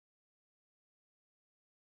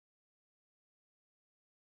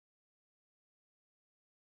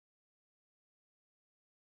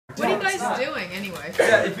What are you guys doing anyway?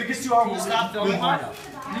 Yeah, if it gets too hard, we'll stop filming.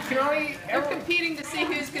 You can only. They're competing to see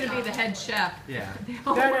who's going to be the head chef. Yeah.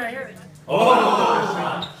 Dad, here.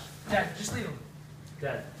 Oh! Dad, just leave him.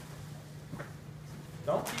 Dad.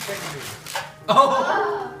 Don't keep making me.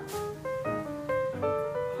 Oh!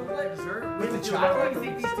 With the chocolate, I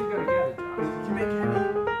think these two go together. You can make heavy.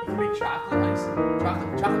 You can make chocolate icing.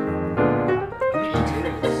 Chocolate.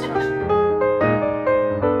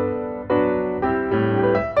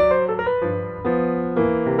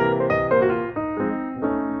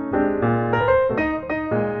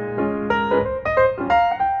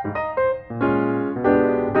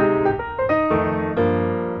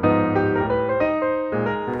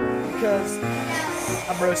 Because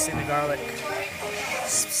I'm roasting the garlic.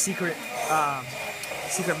 Secret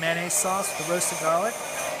mayonnaise sauce with the roasted garlic.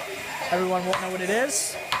 Everyone won't know what it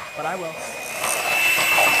is, but I will.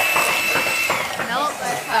 No,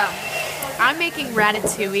 I'm making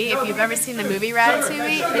ratatouille. If you've ever seen the movie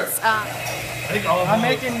Ratatouille, it's I'm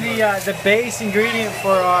making the base ingredient for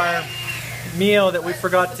our meal that we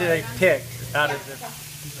forgot to pick out of the.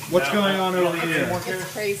 What's going on over here?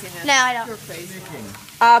 it's craziness. No, I don't. You're crazy.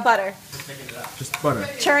 Butter. Just butter.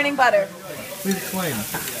 Churning butter. Please explain.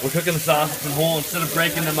 We're cooking the sausages whole. Instead of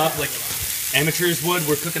breaking them up like amateurs would,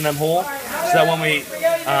 we're cooking them whole. So that when we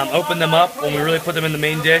open them up, when we really put them in the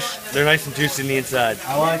main dish, they're nice and juicy on the inside.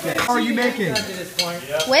 I like it. How are you making?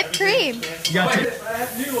 Whipped cream. You got to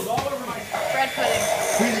Bread pudding.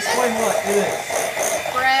 please explain what it is.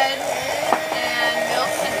 Bread and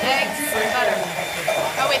milk and eggs and butter.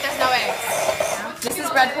 Oh wait, there's no eggs. This is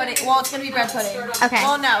bread pudding. Well, it's gonna be bread pudding. Okay.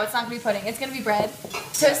 Well, no, it's not gonna be pudding. It's gonna be bread.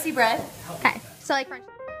 Toasty bread. Okay. So like French.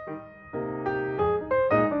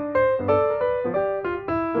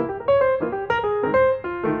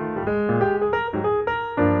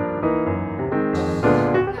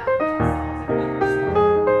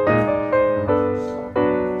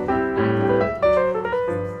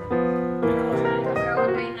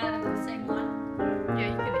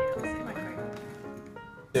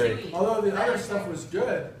 Although the other stuff was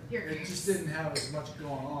good, it just didn't have as much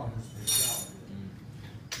going on as the salad.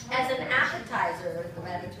 As an appetizer, the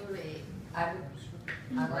ratatouille, I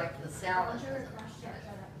like the salad.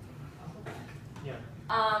 Yeah.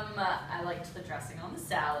 I liked the dressing on the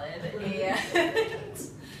salad, and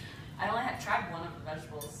I only had tried one of the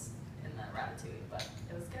vegetables in the ratatouille, but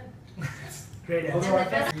it was good. Great answer.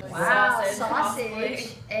 Wow,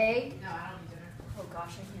 Sausage, egg. No, I don't do dinner. Oh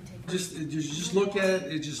gosh, I can't take it. Just look at it.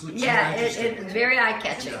 It just looks. Yeah, interesting. it's very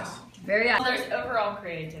eye-catching. Very eye. Well, there's overall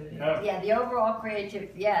creativity. Yeah, the overall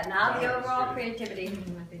creativity. Yeah, now the overall creativity.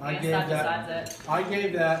 I guess gave that that. decides it.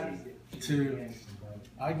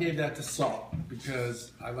 I gave that to Salt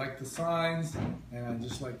because I like the signs and I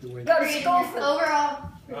just like the way. Go to school for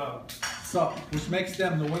Overall. Salt, which makes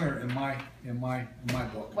them the winner in my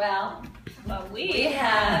book. Well, We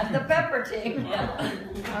have the pepper team.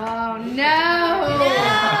 Oh no!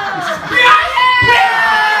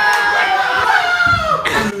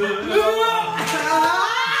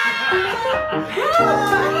 No!